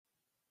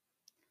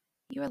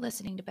You are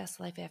listening to Best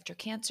Life After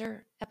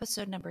Cancer,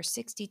 episode number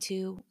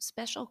 62,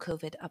 special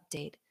COVID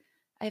update.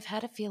 I've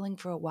had a feeling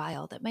for a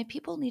while that my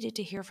people needed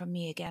to hear from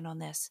me again on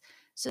this,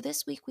 so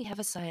this week we have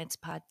a science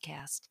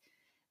podcast.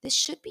 This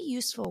should be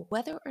useful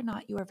whether or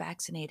not you are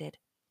vaccinated.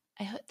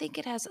 I think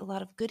it has a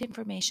lot of good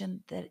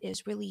information that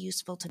is really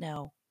useful to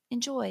know.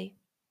 Enjoy!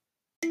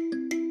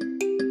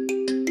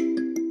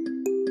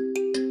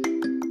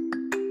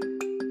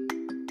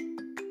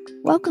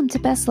 Welcome to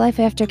Best Life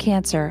After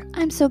Cancer.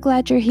 I'm so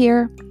glad you're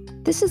here.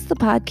 This is the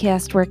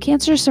podcast where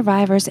cancer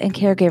survivors and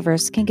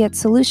caregivers can get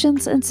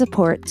solutions and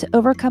support to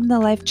overcome the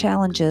life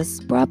challenges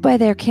brought by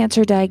their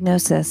cancer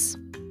diagnosis.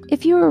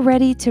 If you are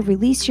ready to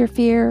release your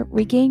fear,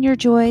 regain your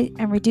joy,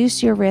 and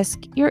reduce your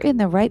risk, you're in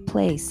the right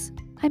place.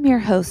 I'm your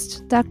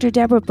host, Dr.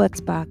 Deborah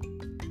Butzbach.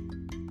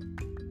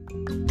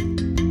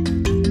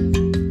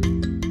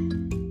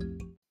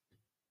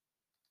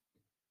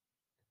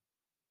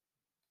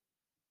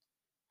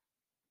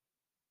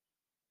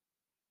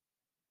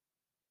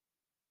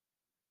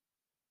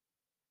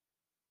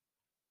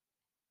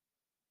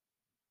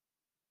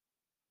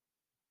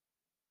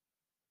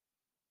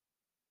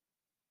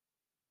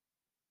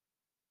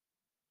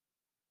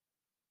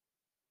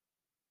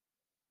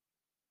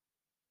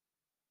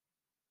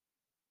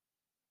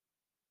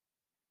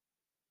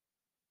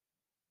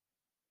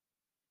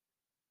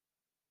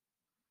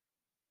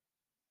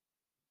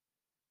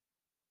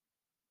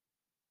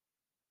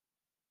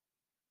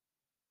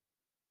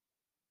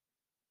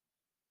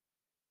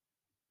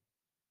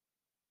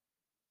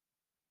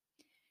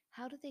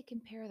 How do they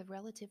compare the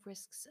relative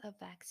risks of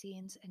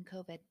vaccines and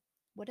COVID?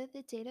 What are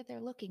the data they're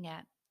looking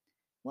at?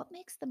 What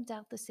makes them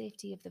doubt the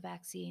safety of the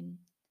vaccine?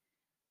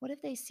 What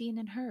have they seen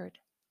and heard?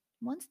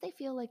 Once they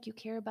feel like you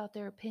care about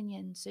their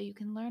opinion so you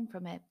can learn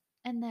from it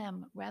and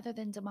them rather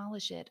than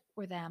demolish it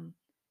or them,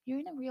 you're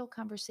in a real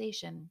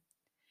conversation.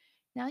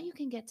 Now you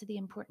can get to the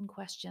important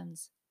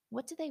questions.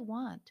 What do they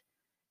want?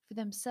 For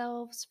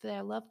themselves, for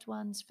their loved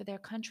ones, for their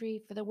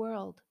country, for the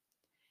world?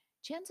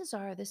 Chances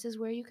are this is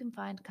where you can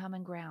find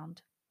common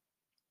ground.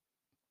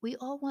 We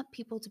all want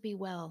people to be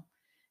well,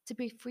 to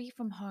be free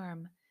from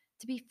harm,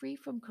 to be free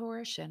from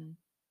coercion.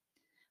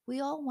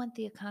 We all want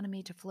the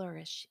economy to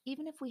flourish,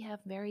 even if we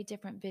have very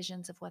different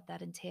visions of what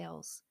that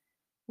entails.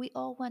 We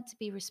all want to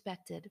be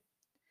respected.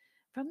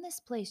 From this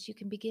place, you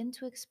can begin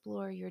to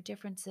explore your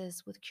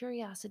differences with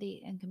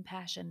curiosity and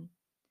compassion.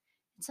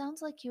 It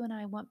sounds like you and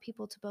I want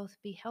people to both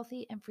be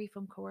healthy and free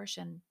from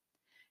coercion.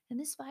 And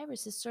this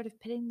virus is sort of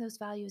pitting those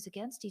values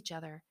against each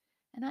other.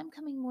 And I'm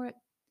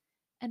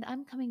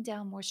coming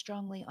down more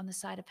strongly on the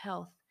side of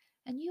health,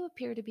 and you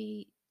appear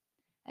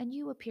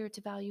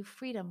to value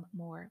freedom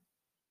more.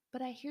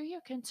 But I hear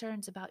your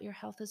concerns about your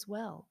health as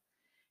well.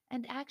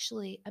 And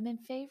actually, I'm in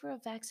favor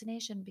of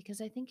vaccination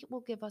because I think it will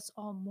give us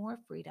all more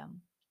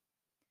freedom.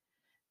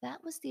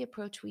 That was the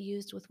approach we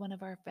used with one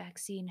of our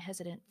vaccine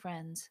hesitant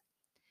friends.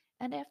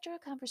 And after a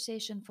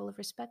conversation full of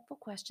respectful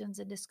questions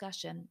and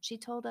discussion, she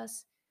told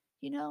us,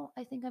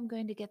 I think I'm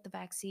going to get the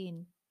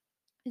vaccine.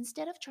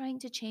 Instead of trying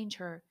to change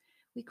her,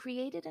 we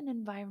created an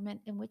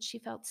environment in which she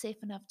felt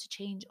safe enough to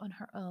change on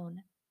her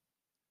own.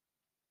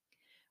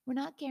 We're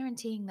not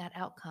guaranteeing that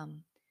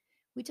outcome.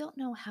 We don't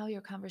know how your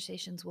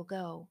conversations will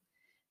go.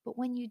 But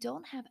when you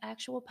don't have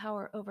actual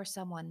power over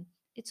someone,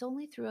 it's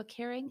only through a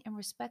caring and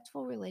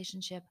respectful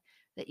relationship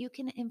that you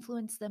can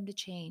influence them to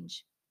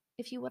change.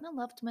 If you want a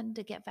loved one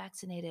to get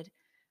vaccinated,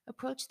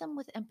 approach them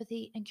with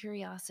empathy and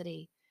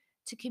curiosity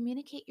to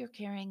communicate your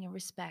caring and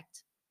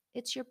respect.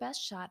 It's your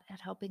best shot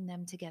at helping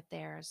them to get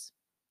theirs.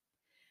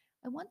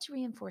 I want to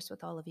reinforce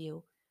with all of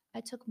you,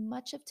 I took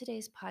much of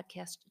today's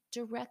podcast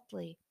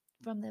directly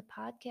from the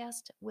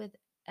podcast with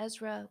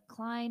Ezra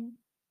Klein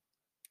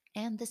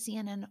and the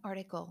CNN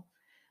article.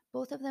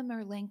 Both of them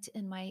are linked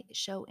in my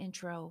show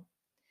intro.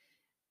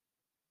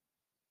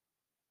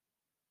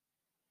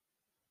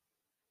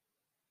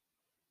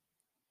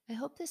 I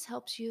hope this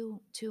helps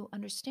you to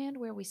understand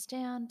where we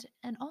stand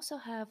and also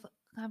have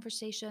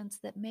conversations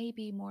that may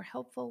be more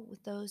helpful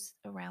with those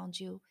around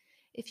you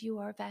if you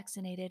are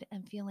vaccinated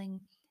and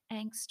feeling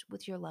angst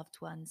with your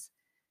loved ones.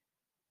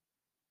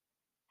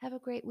 Have a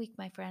great week,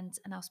 my friends,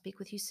 and I'll speak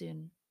with you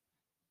soon.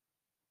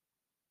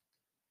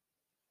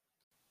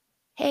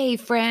 Hey,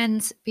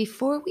 friends,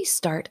 before we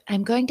start,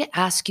 I'm going to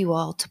ask you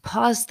all to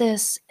pause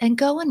this and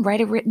go and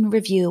write a written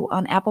review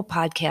on Apple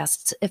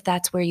Podcasts if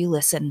that's where you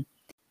listen.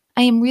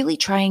 I am really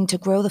trying to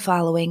grow the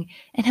following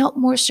and help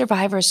more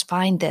survivors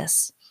find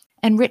this,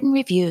 and written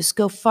reviews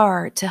go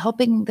far to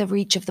helping the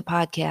reach of the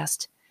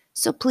podcast.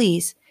 So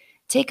please,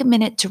 take a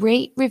minute to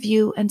rate,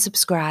 review, and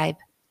subscribe.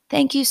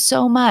 Thank you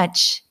so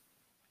much.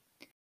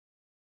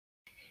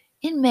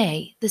 In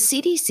May, the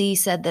CDC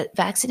said that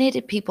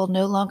vaccinated people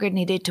no longer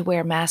needed to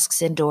wear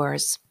masks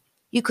indoors.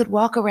 You could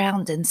walk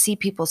around and see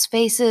people's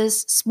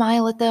faces,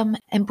 smile at them,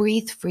 and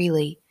breathe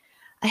freely.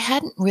 I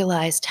hadn't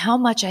realized how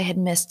much I had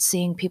missed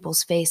seeing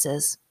people's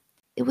faces.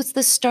 It was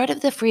the start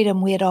of the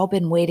freedom we had all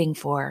been waiting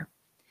for.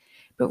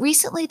 But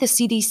recently the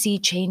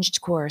CDC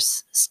changed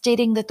course,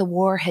 stating that the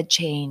war had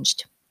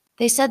changed.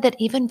 They said that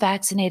even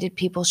vaccinated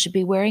people should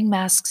be wearing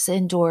masks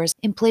indoors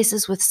in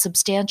places with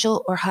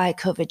substantial or high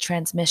COVID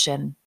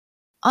transmission.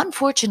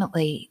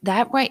 Unfortunately,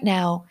 that right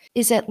now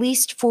is at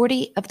least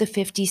 40 of the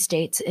 50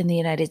 states in the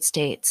United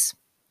States.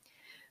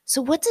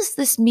 So, what does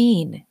this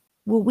mean?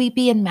 Will we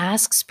be in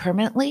masks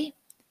permanently?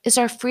 Is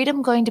our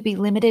freedom going to be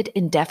limited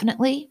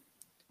indefinitely?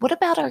 What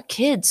about our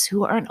kids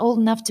who aren't old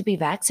enough to be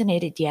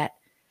vaccinated yet?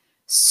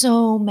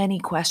 So many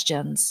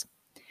questions.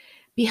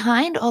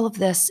 Behind all of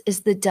this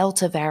is the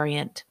Delta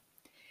variant.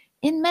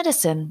 In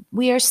medicine,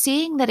 we are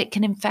seeing that it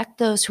can infect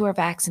those who are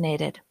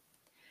vaccinated.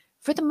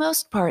 For the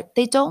most part,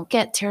 they don't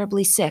get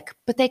terribly sick,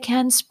 but they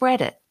can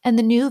spread it. And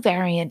the new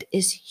variant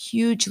is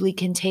hugely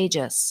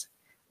contagious,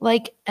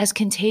 like as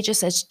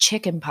contagious as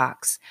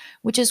chickenpox,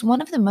 which is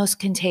one of the most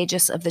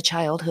contagious of the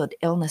childhood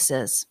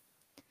illnesses.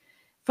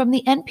 From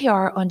the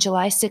NPR on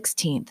July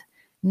 16th,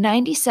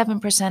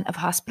 97% of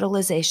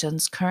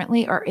hospitalizations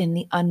currently are in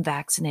the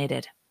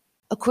unvaccinated.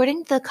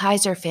 According to the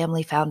Kaiser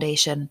Family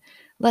Foundation,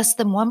 less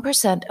than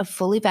 1% of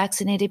fully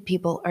vaccinated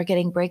people are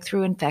getting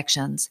breakthrough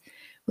infections,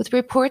 with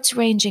reports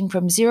ranging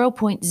from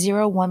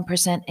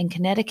 0.01% in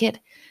Connecticut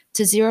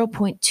to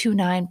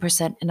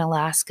 0.29% in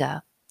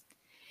Alaska.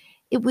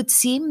 It would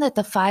seem that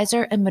the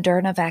Pfizer and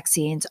Moderna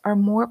vaccines are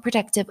more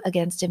protective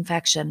against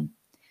infection.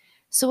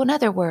 So in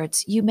other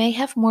words, you may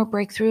have more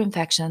breakthrough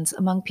infections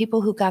among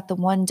people who got the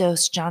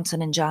one-dose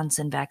Johnson &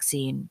 Johnson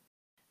vaccine.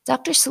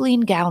 Dr.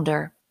 Celine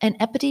Gounder, an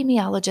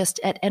epidemiologist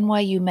at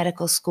NYU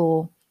Medical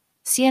School,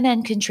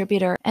 CNN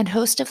contributor, and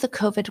host of the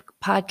COVID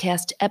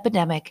podcast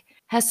Epidemic,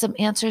 has some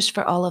answers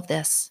for all of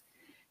this.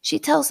 She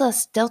tells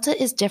us Delta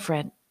is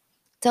different.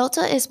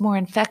 Delta is more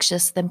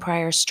infectious than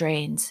prior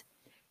strains.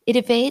 It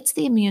evades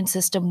the immune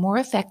system more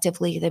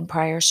effectively than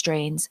prior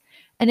strains,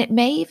 and it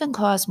may even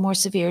cause more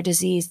severe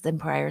disease than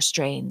prior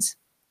strains.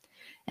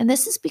 And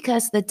this is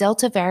because the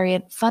Delta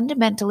variant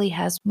fundamentally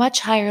has much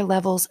higher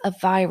levels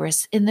of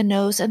virus in the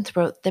nose and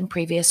throat than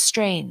previous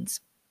strains.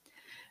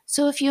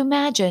 So if you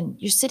imagine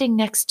you're sitting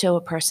next to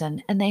a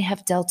person and they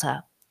have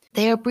Delta,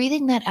 they are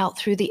breathing that out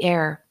through the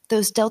air,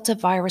 those Delta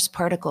virus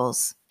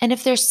particles. And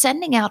if they're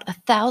sending out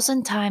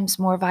 1,000 times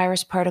more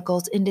virus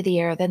particles into the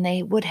air than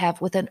they would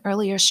have with an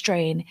earlier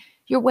strain,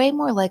 you're way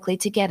more likely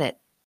to get it.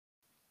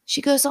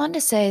 She goes on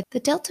to say the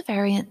Delta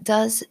variant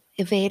does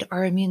evade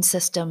our immune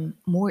system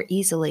more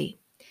easily.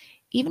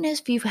 Even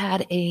if you've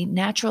had a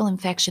natural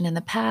infection in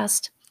the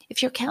past,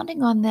 if you're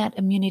counting on that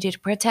immunity to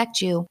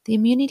protect you, the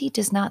immunity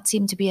does not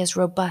seem to be as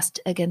robust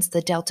against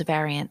the Delta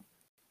variant.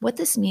 What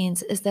this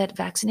means is that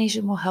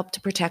vaccination will help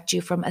to protect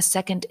you from a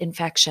second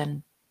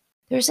infection.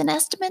 There's an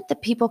estimate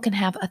that people can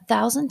have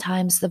 1,000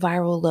 times the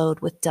viral load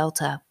with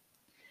Delta.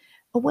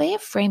 A way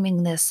of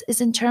framing this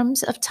is in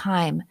terms of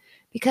time,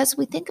 because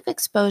we think of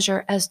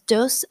exposure as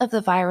dose of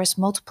the virus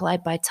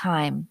multiplied by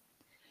time.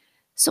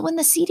 So when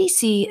the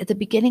CDC at the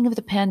beginning of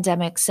the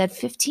pandemic said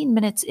 15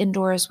 minutes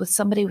indoors with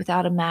somebody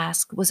without a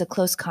mask was a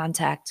close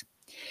contact,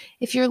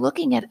 if you're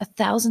looking at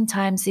 1,000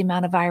 times the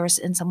amount of virus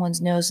in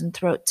someone's nose and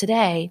throat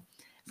today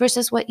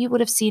versus what you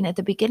would have seen at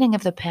the beginning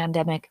of the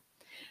pandemic,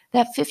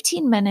 that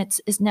 15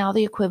 minutes is now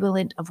the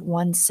equivalent of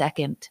 1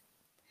 second.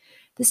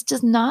 This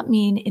does not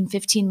mean in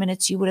 15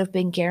 minutes you would have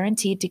been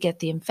guaranteed to get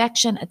the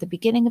infection at the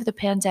beginning of the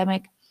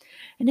pandemic,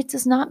 and it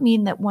does not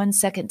mean that 1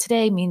 second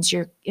today means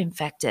you're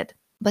infected.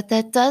 But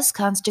that does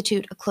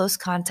constitute a close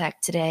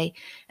contact today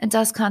and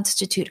does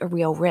constitute a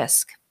real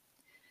risk.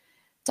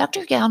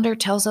 Dr. Gounder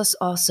tells us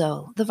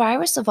also the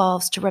virus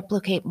evolves to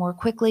replicate more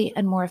quickly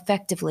and more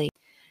effectively.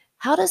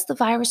 How does the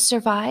virus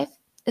survive?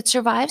 It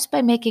survives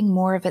by making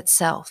more of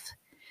itself.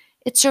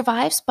 It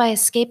survives by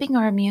escaping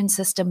our immune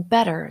system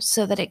better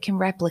so that it can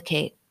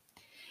replicate.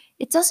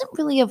 It doesn't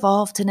really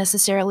evolve to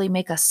necessarily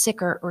make us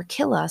sicker or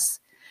kill us,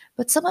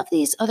 but some of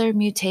these other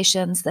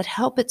mutations that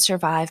help it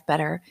survive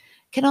better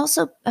can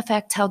also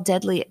affect how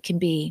deadly it can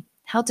be,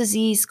 how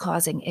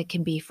disease-causing it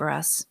can be for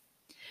us.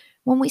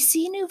 When we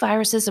see new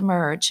viruses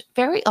emerge,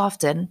 very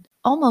often,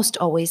 almost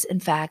always in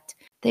fact,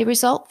 they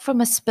result from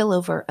a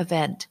spillover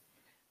event,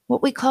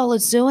 what we call a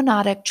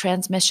zoonotic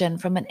transmission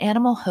from an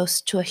animal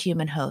host to a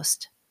human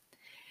host.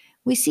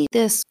 We see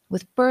this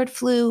with bird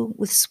flu,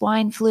 with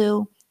swine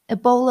flu,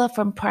 Ebola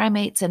from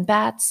primates and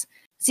bats,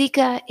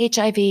 Zika,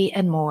 HIV,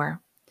 and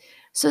more.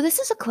 So this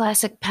is a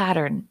classic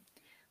pattern.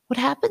 What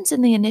happens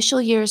in the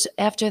initial years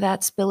after that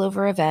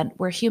spillover event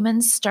where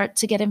humans start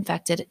to get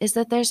infected is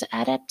that there's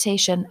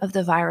adaptation of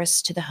the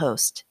virus to the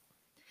host.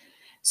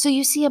 So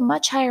you see a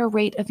much higher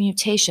rate of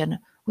mutation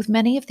with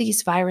many of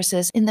these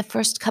viruses in the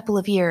first couple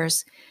of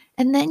years,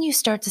 and then you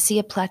start to see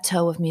a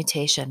plateau of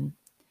mutation.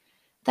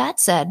 That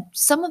said,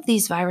 some of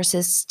these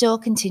viruses still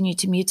continue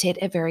to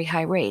mutate at very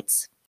high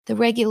rates, the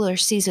regular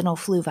seasonal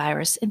flu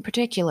virus in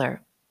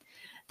particular.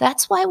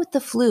 That's why with the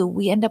flu,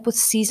 we end up with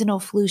seasonal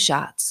flu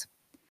shots.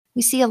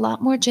 We see a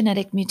lot more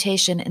genetic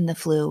mutation in the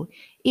flu,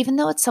 even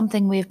though it's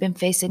something we have been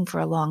facing for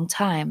a long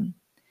time.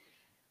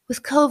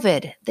 With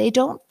COVID, they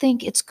don't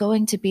think it's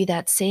going to be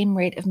that same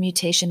rate of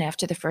mutation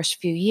after the first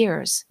few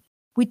years.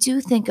 We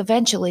do think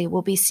eventually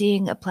we'll be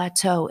seeing a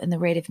plateau in the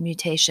rate of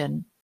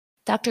mutation.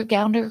 Dr.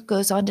 Gounder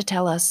goes on to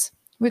tell us,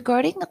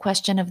 regarding the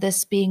question of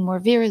this being more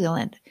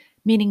virulent,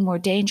 meaning more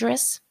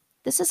dangerous,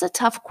 this is a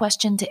tough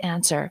question to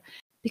answer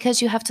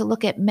because you have to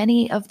look at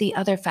many of the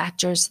other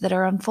factors that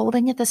are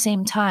unfolding at the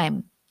same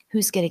time.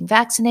 Who's getting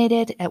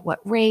vaccinated, at what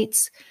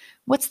rates,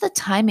 what's the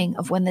timing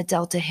of when the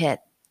Delta hit?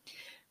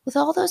 With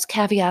all those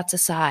caveats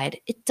aside,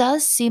 it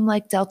does seem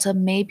like Delta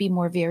may be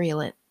more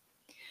virulent.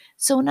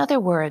 So, in other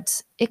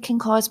words, it can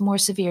cause more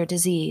severe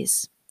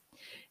disease.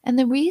 And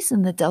the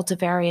reason the Delta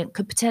variant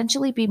could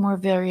potentially be more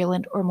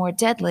virulent or more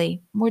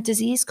deadly, more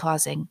disease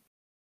causing,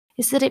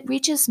 is that it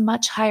reaches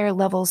much higher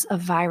levels of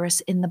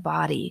virus in the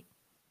body.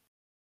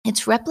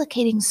 It's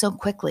replicating so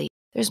quickly.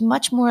 There's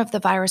much more of the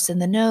virus in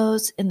the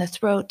nose, in the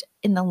throat,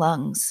 in the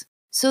lungs.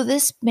 So,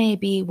 this may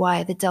be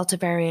why the Delta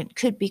variant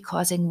could be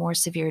causing more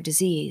severe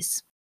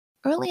disease.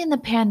 Early in the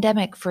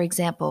pandemic, for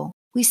example,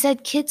 we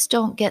said kids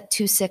don't get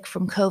too sick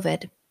from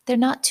COVID. They're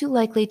not too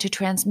likely to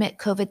transmit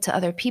COVID to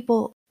other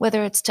people,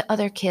 whether it's to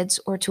other kids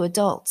or to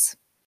adults.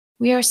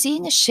 We are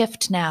seeing a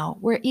shift now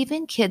where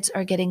even kids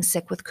are getting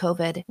sick with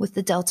COVID with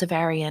the Delta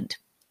variant.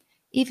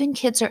 Even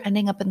kids are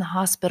ending up in the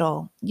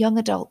hospital, young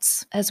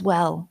adults as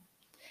well.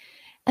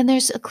 And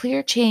there's a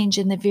clear change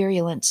in the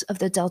virulence of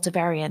the Delta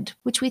variant,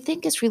 which we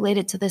think is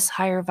related to this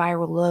higher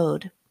viral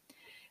load.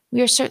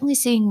 We are certainly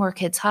seeing more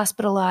kids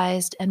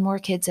hospitalized and more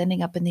kids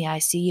ending up in the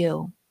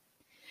ICU.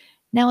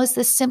 Now, is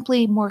this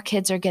simply more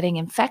kids are getting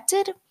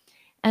infected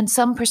and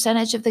some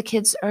percentage of the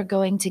kids are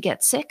going to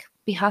get sick,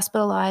 be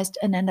hospitalized,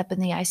 and end up in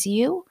the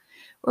ICU?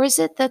 Or is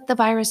it that the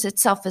virus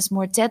itself is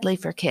more deadly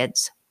for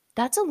kids?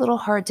 That's a little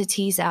hard to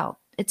tease out.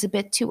 It's a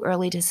bit too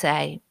early to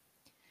say.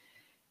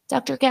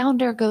 Dr.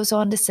 Gounder goes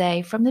on to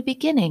say, from the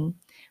beginning,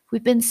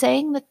 we've been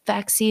saying that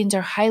vaccines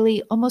are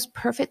highly, almost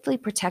perfectly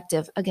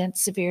protective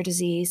against severe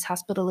disease,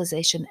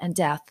 hospitalization, and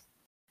death.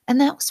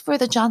 And that was for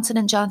the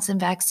Johnson & Johnson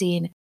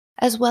vaccine,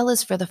 as well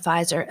as for the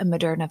Pfizer and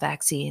Moderna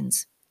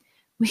vaccines.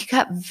 We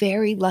got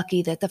very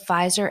lucky that the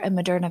Pfizer and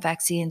Moderna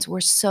vaccines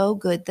were so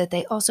good that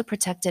they also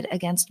protected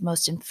against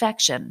most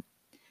infection.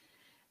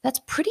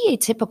 That's pretty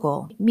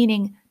atypical,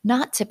 meaning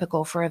not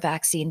typical for a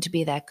vaccine to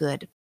be that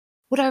good.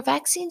 What our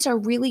vaccines are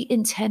really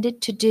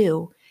intended to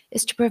do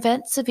is to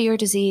prevent severe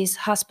disease,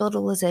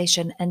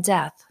 hospitalization, and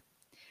death.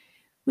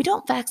 We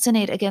don't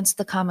vaccinate against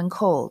the common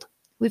cold.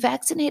 We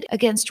vaccinate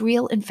against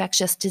real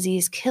infectious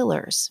disease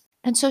killers.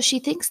 And so she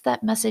thinks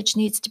that message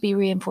needs to be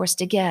reinforced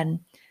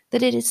again,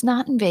 that it is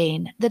not in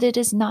vain, that it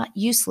is not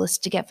useless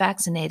to get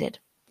vaccinated.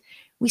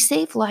 We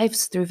save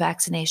lives through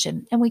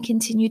vaccination, and we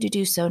continue to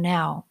do so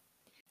now.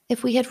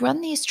 If we had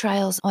run these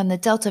trials on the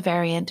Delta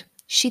variant,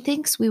 she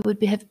thinks we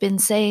would have been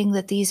saying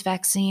that these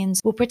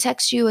vaccines will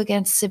protect you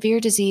against severe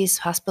disease,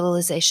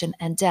 hospitalization,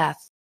 and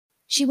death.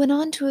 She went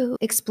on to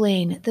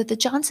explain that the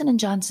Johnson &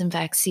 Johnson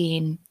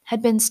vaccine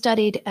had been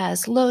studied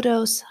as low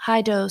dose,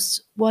 high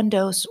dose, 1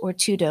 dose, or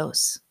 2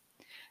 dose.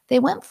 They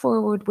went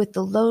forward with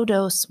the low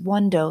dose,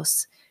 1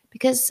 dose,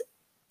 because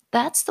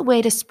that's the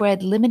way to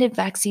spread limited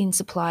vaccine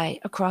supply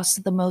across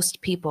the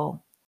most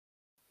people.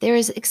 There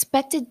is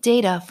expected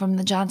data from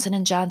the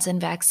Johnson &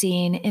 Johnson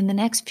vaccine in the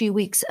next few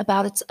weeks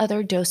about its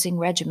other dosing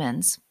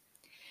regimens.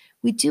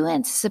 We do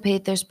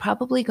anticipate there's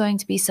probably going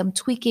to be some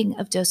tweaking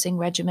of dosing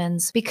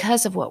regimens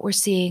because of what we're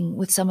seeing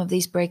with some of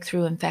these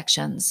breakthrough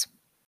infections.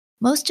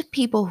 Most of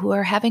people who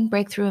are having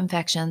breakthrough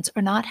infections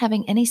are not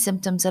having any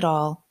symptoms at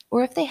all,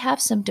 or if they have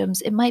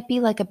symptoms, it might be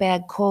like a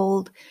bad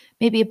cold,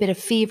 maybe a bit of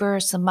fever,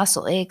 some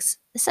muscle aches,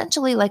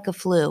 essentially like a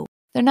flu.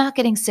 They're not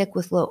getting sick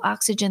with low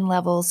oxygen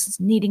levels,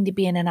 needing to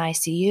be in an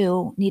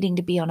ICU, needing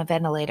to be on a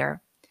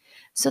ventilator.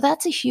 So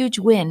that's a huge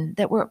win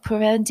that we're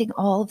preventing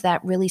all of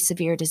that really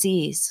severe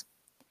disease.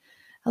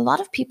 A lot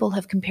of people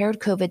have compared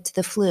COVID to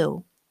the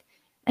flu.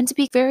 And to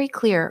be very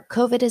clear,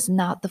 COVID is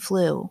not the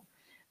flu.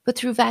 But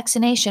through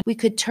vaccination, we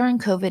could turn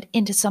COVID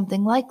into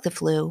something like the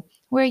flu,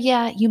 where,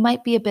 yeah, you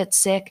might be a bit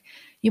sick,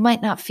 you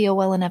might not feel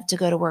well enough to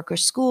go to work or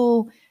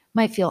school,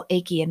 might feel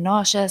achy and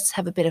nauseous,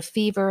 have a bit of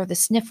fever, the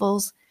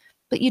sniffles,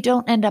 but you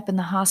don't end up in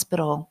the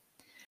hospital.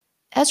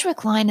 Ezra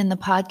Klein in the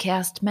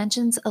podcast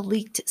mentions a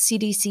leaked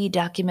CDC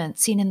document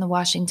seen in the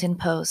Washington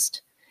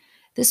Post.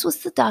 This was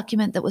the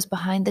document that was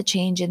behind the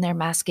change in their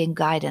masking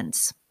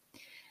guidance.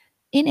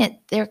 In it,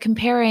 they're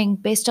comparing,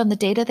 based on the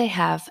data they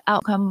have,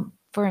 outcome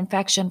for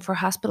infection, for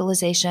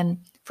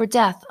hospitalization, for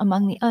death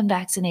among the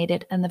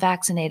unvaccinated and the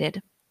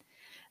vaccinated.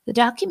 The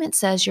document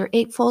says you're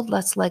 8-fold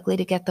less likely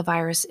to get the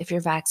virus if you're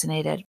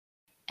vaccinated,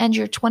 and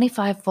you're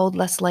 25-fold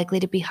less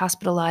likely to be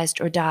hospitalized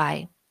or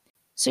die.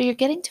 So you're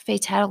getting to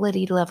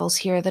fatality levels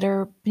here that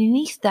are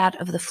beneath that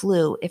of the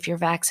flu if you're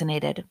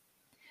vaccinated.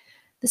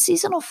 The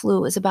seasonal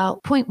flu is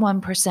about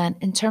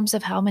 0.1% in terms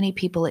of how many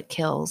people it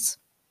kills.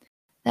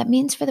 That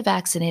means for the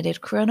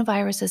vaccinated,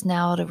 coronavirus is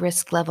now at a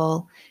risk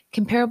level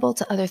comparable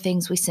to other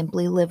things we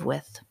simply live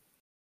with.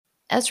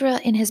 Ezra,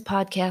 in his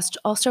podcast,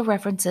 also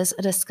references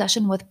a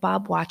discussion with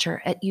Bob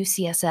Watcher at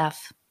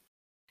UCSF.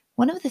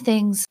 One of the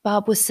things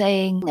Bob was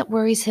saying that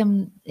worries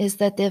him is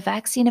that the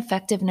vaccine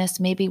effectiveness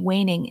may be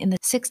waning in the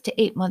 6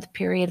 to 8 month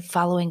period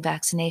following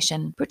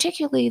vaccination,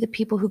 particularly the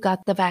people who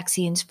got the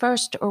vaccines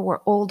first or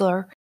were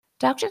older.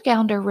 Dr.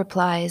 Gounder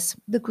replies,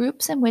 the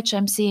groups in which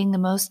I'm seeing the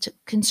most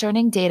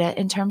concerning data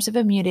in terms of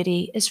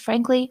immunity is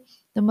frankly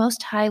the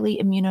most highly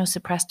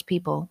immunosuppressed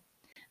people.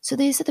 So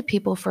these are the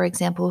people, for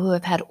example, who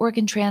have had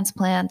organ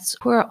transplants,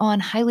 who are on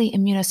highly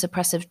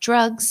immunosuppressive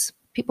drugs,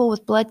 people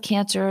with blood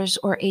cancers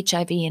or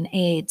HIV and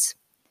AIDS.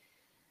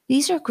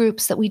 These are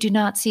groups that we do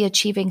not see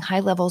achieving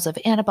high levels of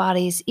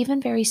antibodies even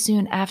very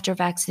soon after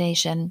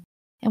vaccination,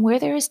 and where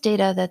there is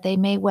data that they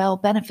may well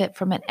benefit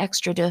from an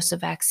extra dose of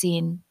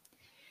vaccine.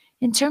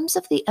 In terms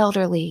of the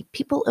elderly,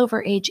 people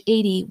over age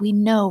 80 we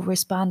know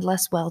respond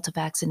less well to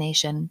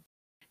vaccination.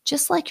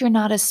 Just like you're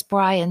not as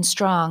spry and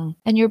strong,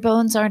 and your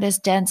bones aren't as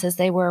dense as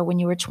they were when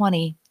you were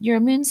 20, your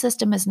immune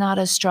system is not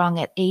as strong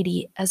at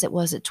 80 as it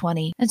was at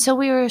 20, and so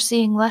we are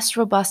seeing less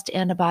robust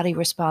antibody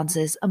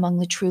responses among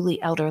the truly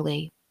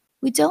elderly.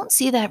 We don't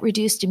see that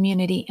reduced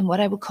immunity in what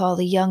I would call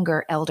the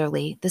younger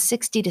elderly, the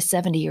 60 to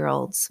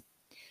 70-year-olds.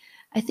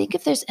 I think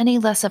if there's any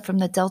lesson from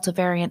the Delta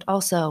variant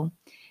also,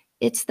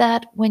 it's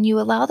that when you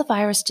allow the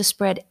virus to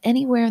spread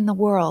anywhere in the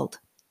world,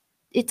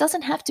 it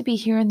doesn't have to be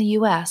here in the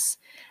US,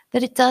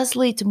 that it does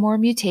lead to more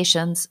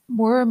mutations,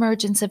 more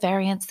emergence of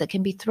variants that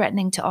can be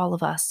threatening to all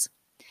of us.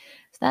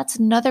 So that's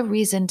another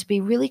reason to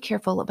be really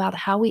careful about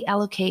how we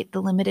allocate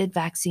the limited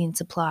vaccine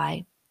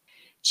supply.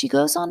 She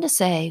goes on to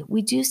say,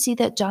 we do see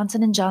that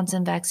Johnson &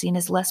 Johnson vaccine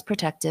is less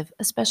protective,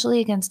 especially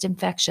against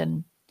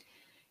infection.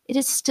 It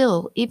is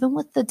still, even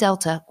with the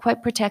Delta,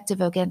 quite protective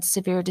against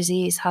severe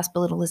disease,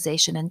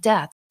 hospitalization, and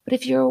death. But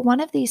if you're one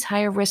of these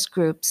higher risk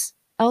groups,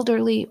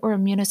 elderly or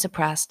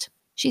immunosuppressed,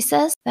 she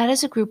says that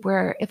is a group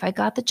where if I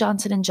got the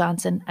Johnson &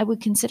 Johnson, I would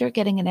consider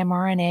getting an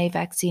mRNA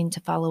vaccine to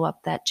follow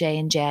up that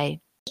J&J.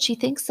 She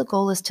thinks the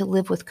goal is to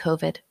live with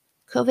COVID.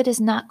 COVID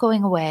is not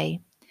going away.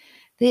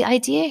 The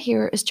idea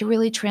here is to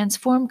really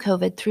transform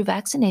COVID through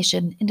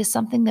vaccination into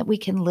something that we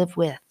can live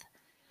with.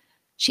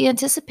 She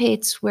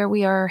anticipates where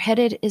we are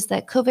headed is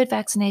that COVID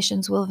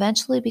vaccinations will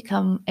eventually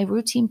become a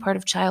routine part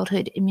of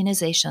childhood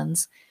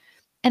immunizations,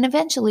 and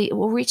eventually it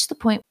will reach the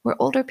point where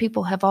older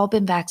people have all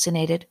been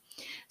vaccinated.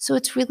 So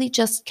it's really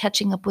just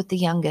catching up with the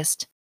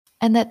youngest,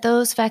 and that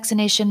those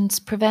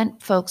vaccinations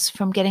prevent folks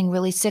from getting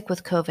really sick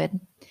with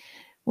COVID.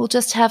 We'll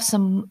just have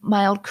some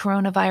mild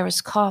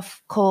coronavirus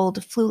cough,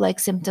 cold, flu-like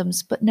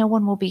symptoms, but no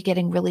one will be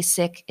getting really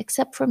sick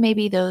except for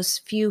maybe those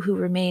few who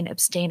remain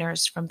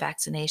abstainers from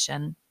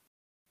vaccination.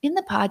 In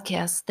the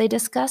podcast, they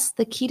discuss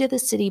the Key to the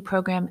City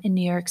program in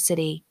New York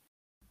City.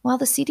 While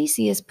the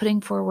CDC is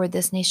putting forward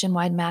this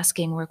nationwide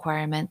masking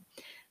requirement,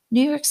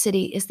 New York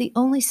City is the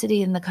only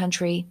city in the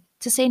country,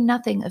 to say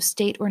nothing of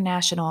state or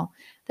national,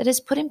 that has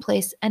put in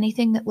place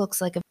anything that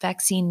looks like a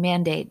vaccine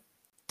mandate.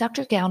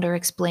 Dr. Gounder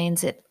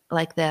explains it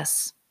like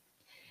this.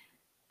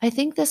 I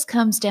think this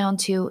comes down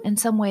to, in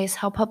some ways,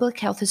 how public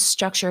health is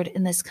structured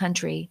in this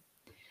country.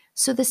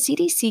 So the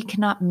CDC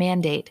cannot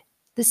mandate.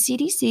 The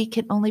CDC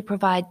can only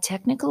provide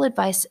technical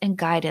advice and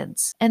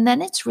guidance, and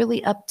then it's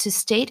really up to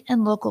state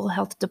and local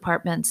health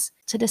departments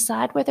to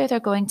decide whether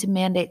they're going to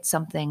mandate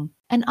something.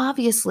 And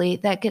obviously,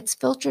 that gets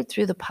filtered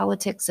through the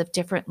politics of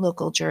different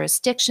local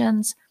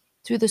jurisdictions,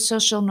 through the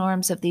social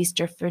norms of these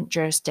different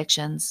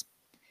jurisdictions.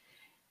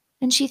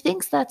 And she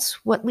thinks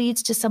that's what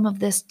leads to some of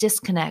this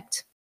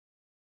disconnect.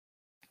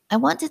 I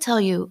want to tell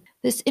you,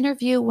 this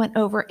interview went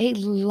over a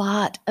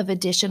lot of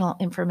additional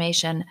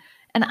information,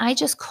 and I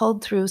just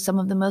culled through some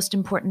of the most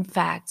important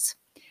facts.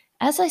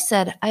 As I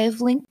said, I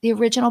have linked the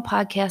original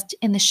podcast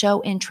in the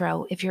show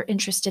intro if you're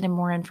interested in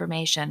more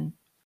information.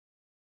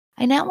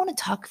 I now want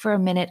to talk for a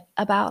minute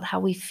about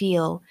how we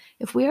feel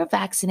if we are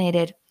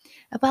vaccinated,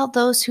 about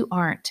those who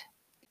aren't.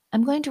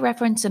 I'm going to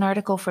reference an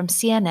article from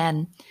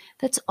CNN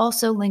that's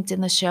also linked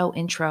in the show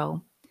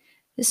intro.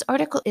 This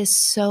article is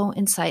so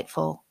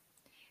insightful.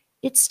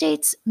 It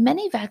states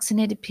many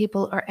vaccinated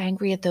people are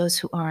angry at those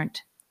who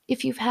aren't.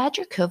 If you've had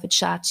your COVID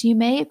shots, you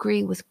may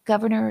agree with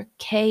Governor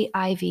Kay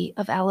Ivey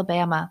of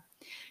Alabama,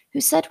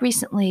 who said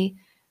recently,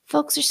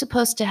 folks are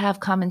supposed to have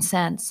common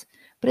sense,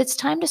 but it's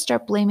time to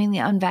start blaming the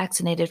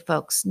unvaccinated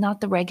folks, not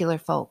the regular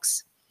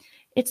folks.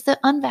 It's the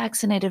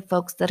unvaccinated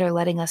folks that are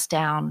letting us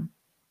down.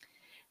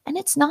 And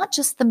it's not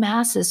just the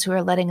masses who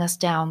are letting us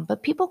down,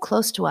 but people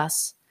close to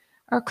us,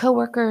 our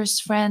coworkers,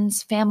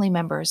 friends, family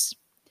members.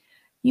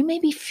 You may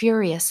be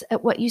furious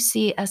at what you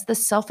see as the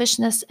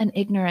selfishness and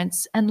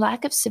ignorance and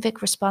lack of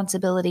civic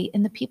responsibility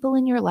in the people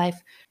in your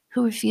life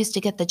who refuse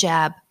to get the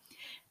jab.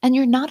 And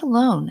you're not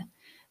alone.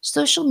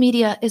 Social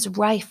media is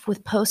rife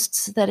with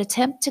posts that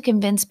attempt to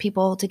convince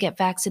people to get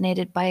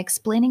vaccinated by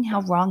explaining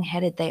how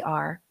wrong-headed they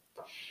are.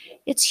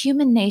 It's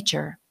human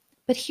nature.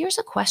 But here's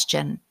a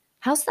question.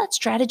 How's that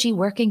strategy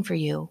working for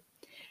you?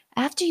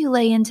 After you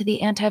lay into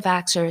the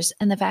anti-vaxxers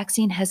and the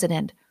vaccine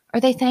hesitant, are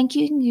they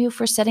thanking you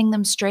for setting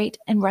them straight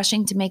and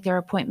rushing to make their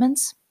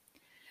appointments?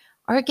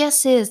 Our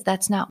guess is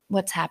that's not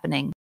what's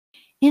happening.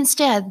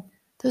 Instead,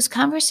 Those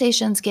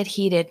conversations get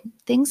heated,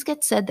 things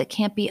get said that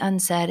can't be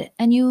unsaid,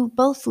 and you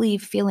both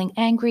leave feeling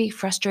angry,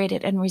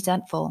 frustrated, and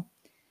resentful.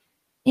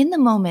 In the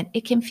moment,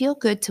 it can feel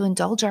good to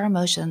indulge our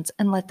emotions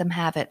and let them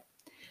have it.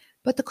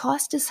 But the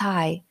cost is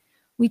high.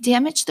 We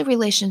damage the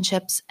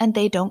relationships and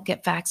they don't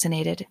get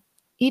vaccinated,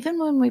 even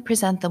when we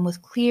present them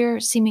with clear,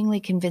 seemingly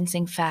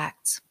convincing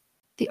facts.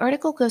 The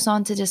article goes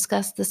on to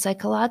discuss the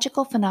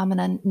psychological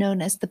phenomenon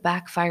known as the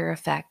backfire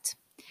effect.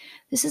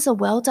 This is a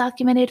well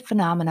documented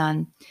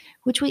phenomenon,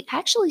 which we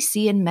actually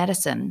see in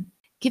medicine.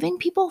 Giving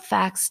people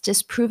facts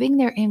disproving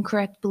their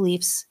incorrect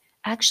beliefs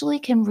actually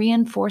can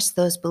reinforce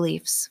those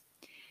beliefs.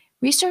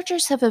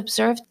 Researchers have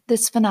observed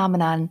this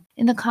phenomenon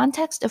in the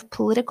context of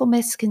political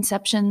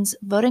misconceptions,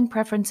 voting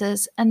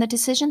preferences, and the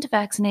decision to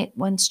vaccinate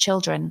one's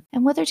children,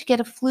 and whether to get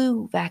a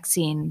flu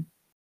vaccine.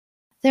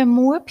 The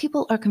more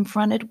people are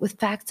confronted with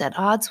facts at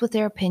odds with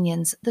their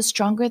opinions, the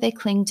stronger they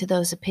cling to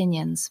those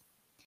opinions.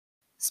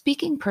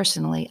 Speaking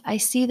personally, I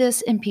see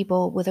this in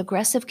people with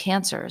aggressive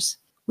cancers,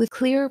 with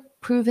clear,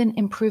 proven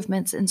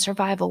improvements in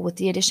survival with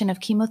the addition of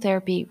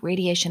chemotherapy,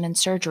 radiation, and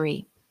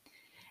surgery.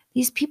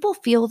 These people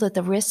feel that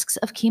the risks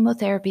of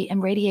chemotherapy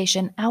and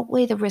radiation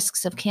outweigh the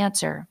risks of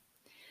cancer.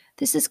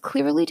 This is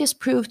clearly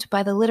disproved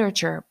by the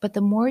literature, but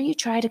the more you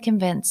try to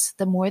convince,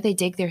 the more they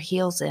dig their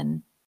heels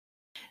in.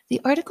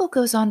 The article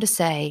goes on to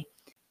say,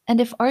 and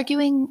if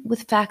arguing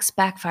with facts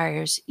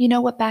backfires, you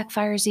know what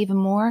backfires even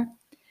more?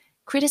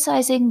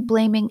 Criticizing,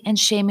 blaming, and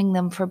shaming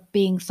them for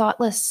being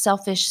thoughtless,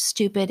 selfish,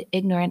 stupid,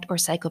 ignorant, or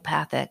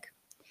psychopathic.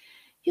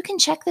 You can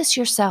check this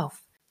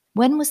yourself.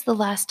 When was the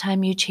last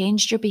time you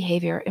changed your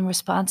behavior in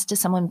response to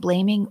someone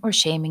blaming or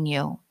shaming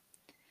you?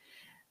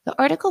 The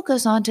article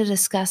goes on to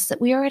discuss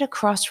that we are at a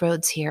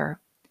crossroads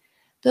here.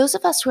 Those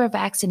of us who are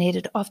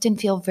vaccinated often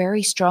feel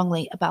very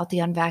strongly about the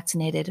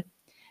unvaccinated,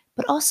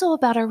 but also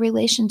about our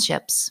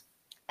relationships.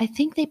 I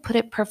think they put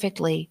it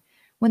perfectly.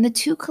 When the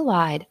two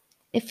collide,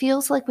 it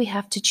feels like we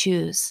have to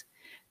choose.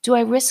 Do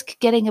I risk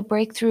getting a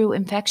breakthrough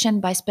infection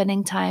by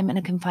spending time in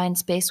a confined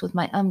space with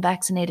my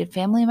unvaccinated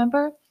family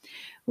member?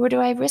 Or do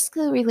I risk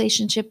the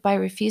relationship by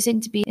refusing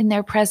to be in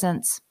their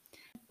presence,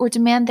 or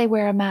demand they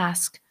wear a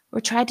mask, or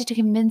try to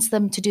convince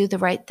them to do the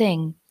right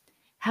thing?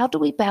 How do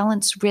we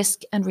balance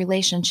risk and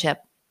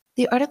relationship?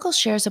 The article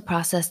shares a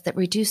process that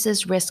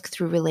reduces risk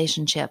through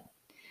relationship.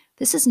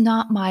 This is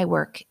not my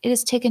work. It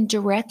is taken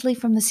directly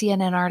from the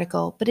CNN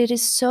article, but it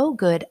is so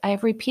good I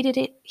have repeated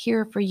it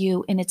here for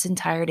you in its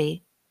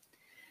entirety.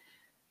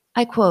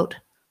 I quote,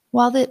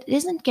 "While it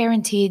isn't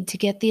guaranteed to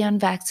get the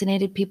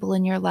unvaccinated people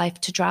in your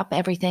life to drop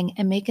everything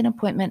and make an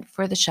appointment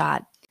for the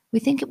shot, we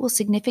think it will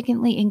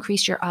significantly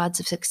increase your odds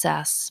of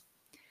success.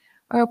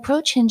 Our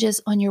approach hinges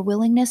on your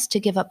willingness to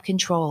give up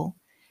control,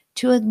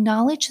 to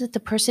acknowledge that the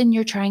person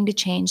you're trying to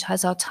change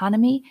has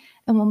autonomy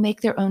and will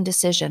make their own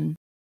decision.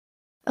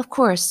 Of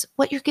course,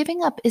 what you're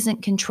giving up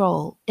isn't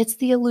control, it's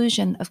the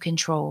illusion of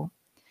control.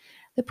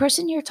 The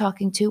person you're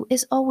talking to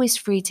is always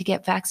free to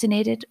get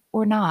vaccinated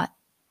or not.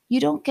 You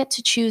don't get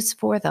to choose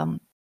for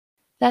them.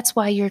 That's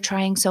why you're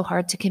trying so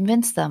hard to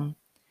convince them.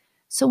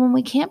 So when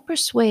we can't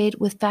persuade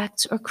with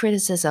facts or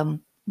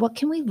criticism, what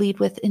can we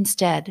lead with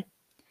instead?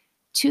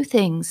 Two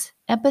things,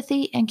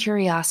 empathy and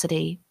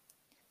curiosity.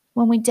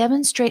 When we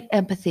demonstrate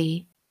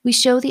empathy, we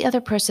show the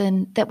other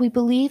person that we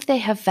believe they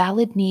have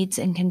valid needs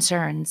and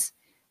concerns.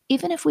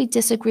 Even if we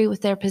disagree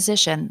with their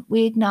position,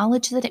 we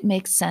acknowledge that it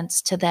makes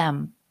sense to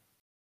them.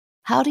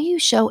 How do you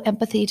show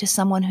empathy to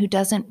someone who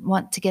doesn't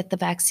want to get the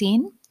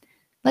vaccine?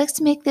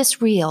 Let's make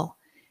this real.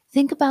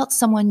 Think about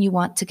someone you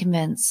want to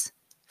convince.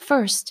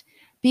 First,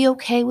 be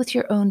okay with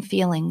your own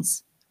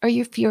feelings. Are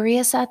you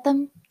furious at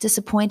them?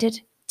 Disappointed?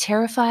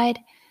 Terrified?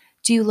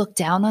 Do you look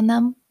down on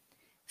them?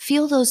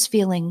 Feel those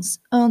feelings,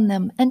 own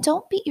them, and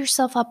don't beat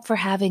yourself up for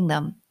having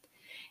them.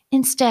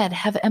 Instead,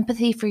 have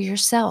empathy for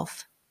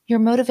yourself. Your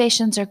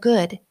motivations are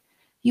good.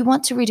 You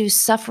want to reduce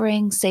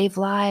suffering, save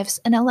lives,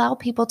 and allow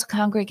people to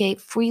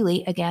congregate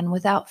freely again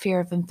without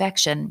fear of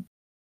infection.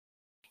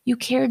 You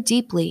care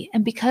deeply,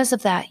 and because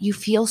of that, you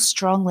feel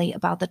strongly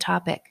about the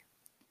topic.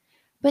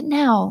 But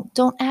now,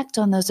 don't act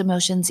on those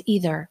emotions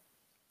either.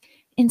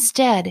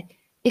 Instead,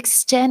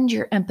 extend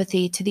your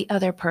empathy to the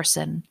other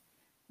person.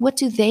 What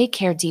do they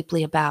care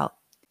deeply about?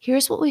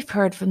 Here's what we've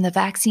heard from the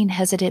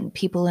vaccine-hesitant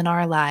people in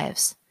our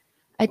lives.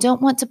 I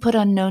don't want to put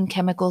unknown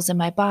chemicals in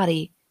my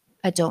body.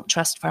 I don't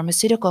trust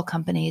pharmaceutical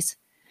companies.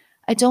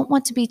 I don't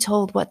want to be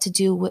told what to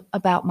do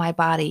about my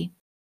body.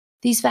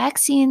 These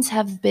vaccines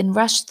have been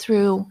rushed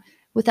through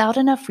without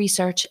enough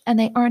research, and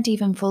they aren't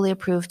even fully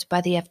approved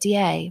by the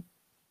FDA.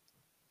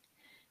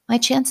 My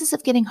chances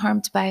of getting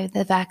harmed by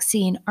the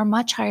vaccine are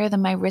much higher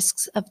than my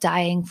risks of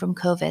dying from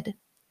COVID.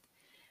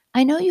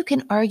 I know you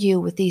can argue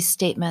with these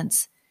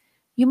statements.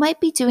 You might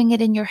be doing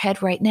it in your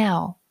head right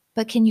now,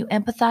 but can you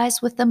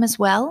empathize with them as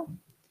well?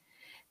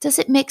 Does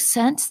it make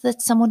sense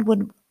that someone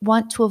would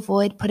want to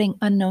avoid putting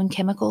unknown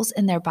chemicals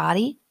in their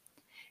body?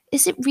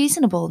 Is it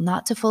reasonable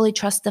not to fully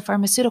trust the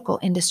pharmaceutical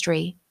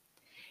industry?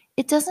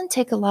 It doesn't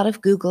take a lot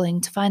of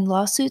Googling to find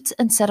lawsuits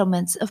and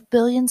settlements of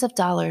billions of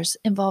dollars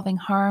involving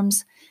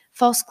harms,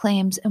 false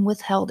claims, and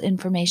withheld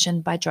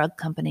information by drug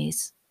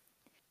companies.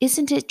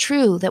 Isn't it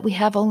true that we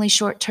have only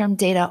short-term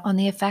data on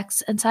the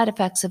effects and side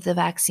effects of the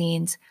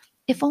vaccines,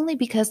 if only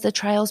because the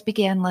trials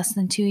began less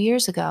than 2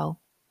 years ago?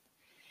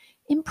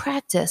 In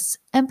practice,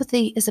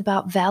 empathy is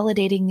about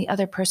validating the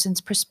other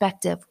person's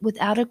perspective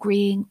without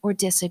agreeing or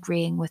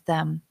disagreeing with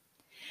them.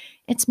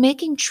 It's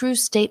making true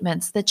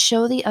statements that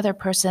show the other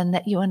person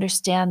that you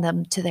understand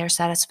them to their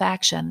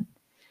satisfaction.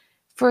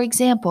 For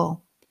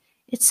example,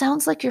 it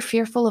sounds like you're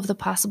fearful of the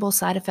possible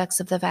side effects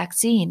of the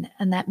vaccine,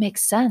 and that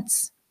makes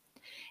sense.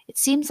 It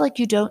seems like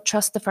you don't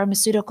trust the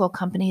pharmaceutical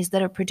companies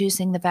that are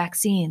producing the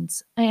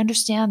vaccines. I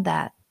understand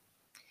that.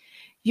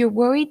 You're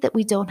worried that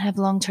we don't have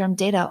long-term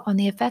data on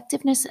the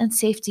effectiveness and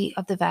safety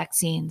of the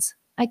vaccines.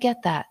 I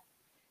get that.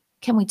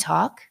 Can we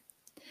talk?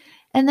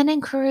 And then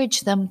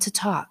encourage them to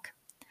talk.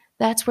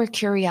 That's where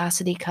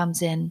curiosity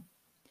comes in.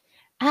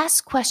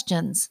 Ask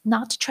questions,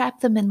 not to trap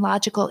them in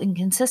logical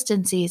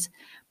inconsistencies,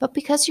 but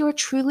because you are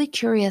truly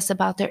curious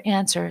about their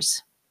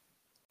answers.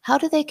 How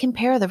do they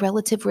compare the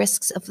relative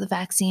risks of the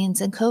vaccines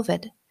and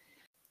COVID?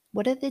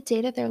 What are the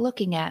data they're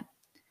looking at?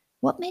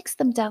 What makes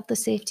them doubt the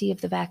safety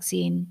of the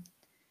vaccine?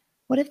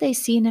 What have they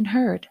seen and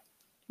heard?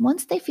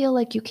 Once they feel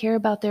like you care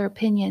about their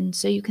opinion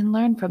so you can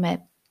learn from it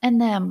and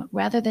them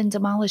rather than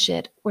demolish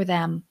it or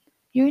them,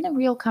 you're in a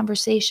real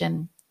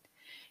conversation.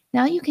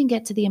 Now you can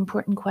get to the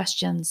important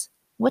questions.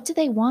 What do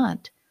they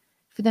want?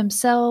 For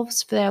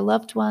themselves, for their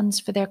loved ones,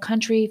 for their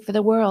country, for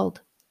the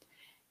world?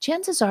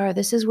 Chances are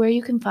this is where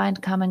you can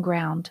find common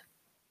ground.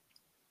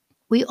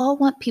 We all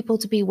want people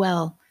to be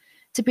well,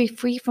 to be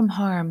free from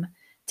harm,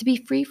 to be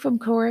free from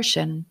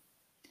coercion.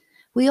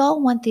 We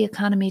all want the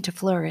economy to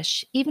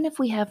flourish, even if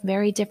we have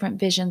very different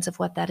visions of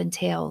what that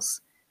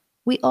entails.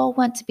 We all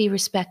want to be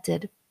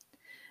respected.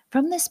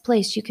 From this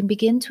place, you can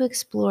begin to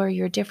explore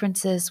your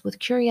differences with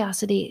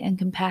curiosity and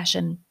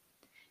compassion.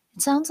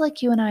 It sounds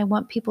like you and I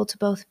want people to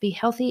both be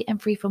healthy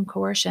and free from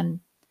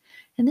coercion.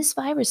 And this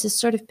virus is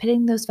sort of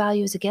pitting those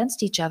values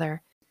against each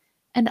other.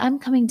 And I'm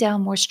coming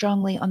down more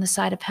strongly on the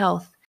side of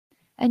health,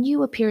 and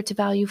you appear to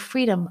value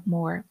freedom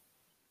more.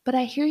 But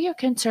I hear your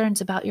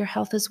concerns about your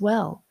health as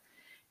well.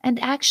 And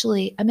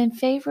actually, I'm in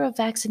favor of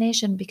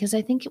vaccination because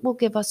I think it will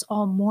give us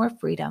all more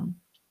freedom.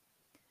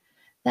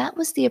 That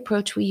was the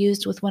approach we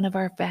used with one of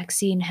our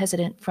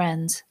vaccine-hesitant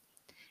friends.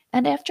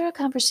 And after a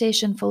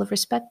conversation full of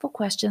respectful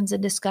questions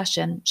and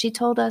discussion, she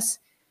told us,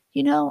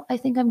 I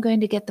think I'm going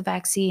to get the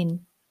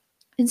vaccine.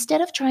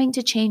 Instead of trying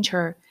to change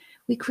her,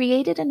 we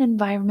created an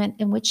environment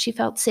in which she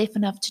felt safe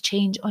enough to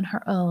change on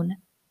her own.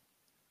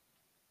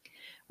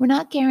 We're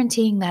not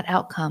guaranteeing that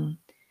outcome.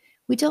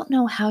 We don't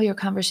know how your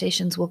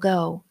conversations will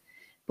go.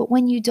 But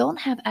when you don't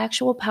have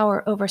actual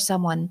power over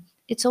someone,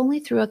 it's only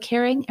through a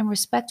caring and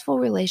respectful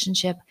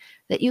relationship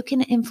that you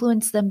can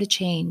influence them to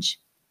change.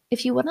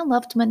 If you want a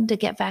loved one to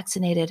get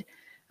vaccinated,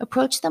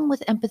 approach them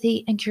with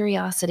empathy and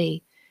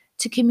curiosity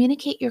to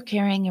communicate your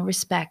caring and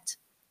respect.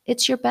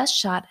 It's your best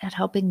shot at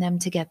helping them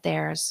to get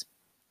theirs.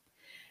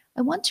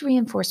 I want to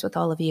reinforce with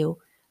all of you,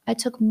 I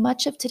took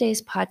much of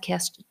today's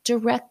podcast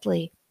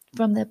directly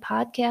from the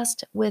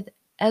podcast with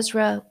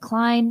Ezra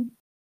Klein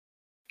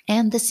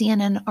and the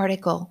CNN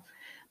article.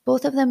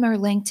 Both of them are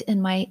linked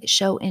in my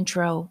show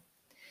intro.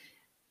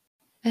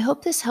 I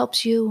hope this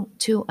helps you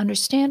to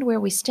understand where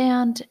we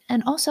stand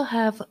and also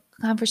have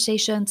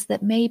conversations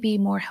that may be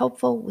more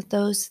helpful with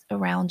those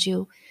around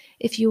you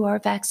if you are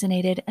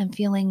vaccinated and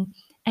feeling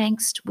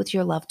angst with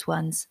your loved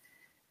ones.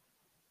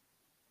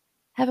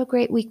 Have a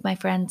great week, my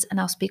friends, and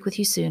I'll speak with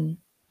you soon.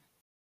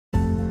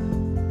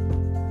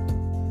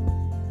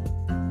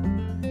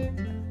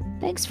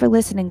 Thanks for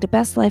listening to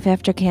Best Life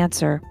After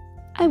Cancer.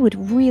 I would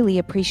really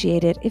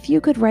appreciate it if you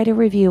could write a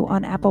review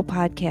on Apple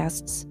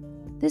Podcasts.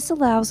 This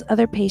allows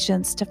other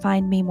patients to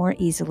find me more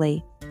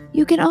easily.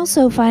 You can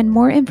also find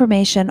more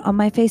information on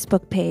my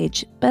Facebook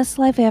page, Best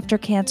Life After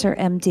Cancer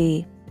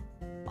MD.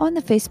 On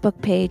the Facebook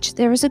page,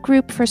 there is a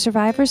group for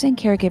survivors and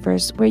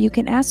caregivers where you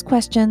can ask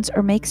questions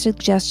or make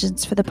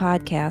suggestions for the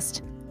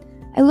podcast.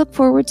 I look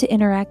forward to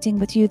interacting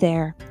with you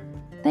there.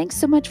 Thanks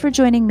so much for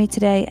joining me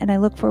today, and I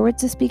look forward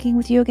to speaking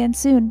with you again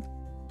soon.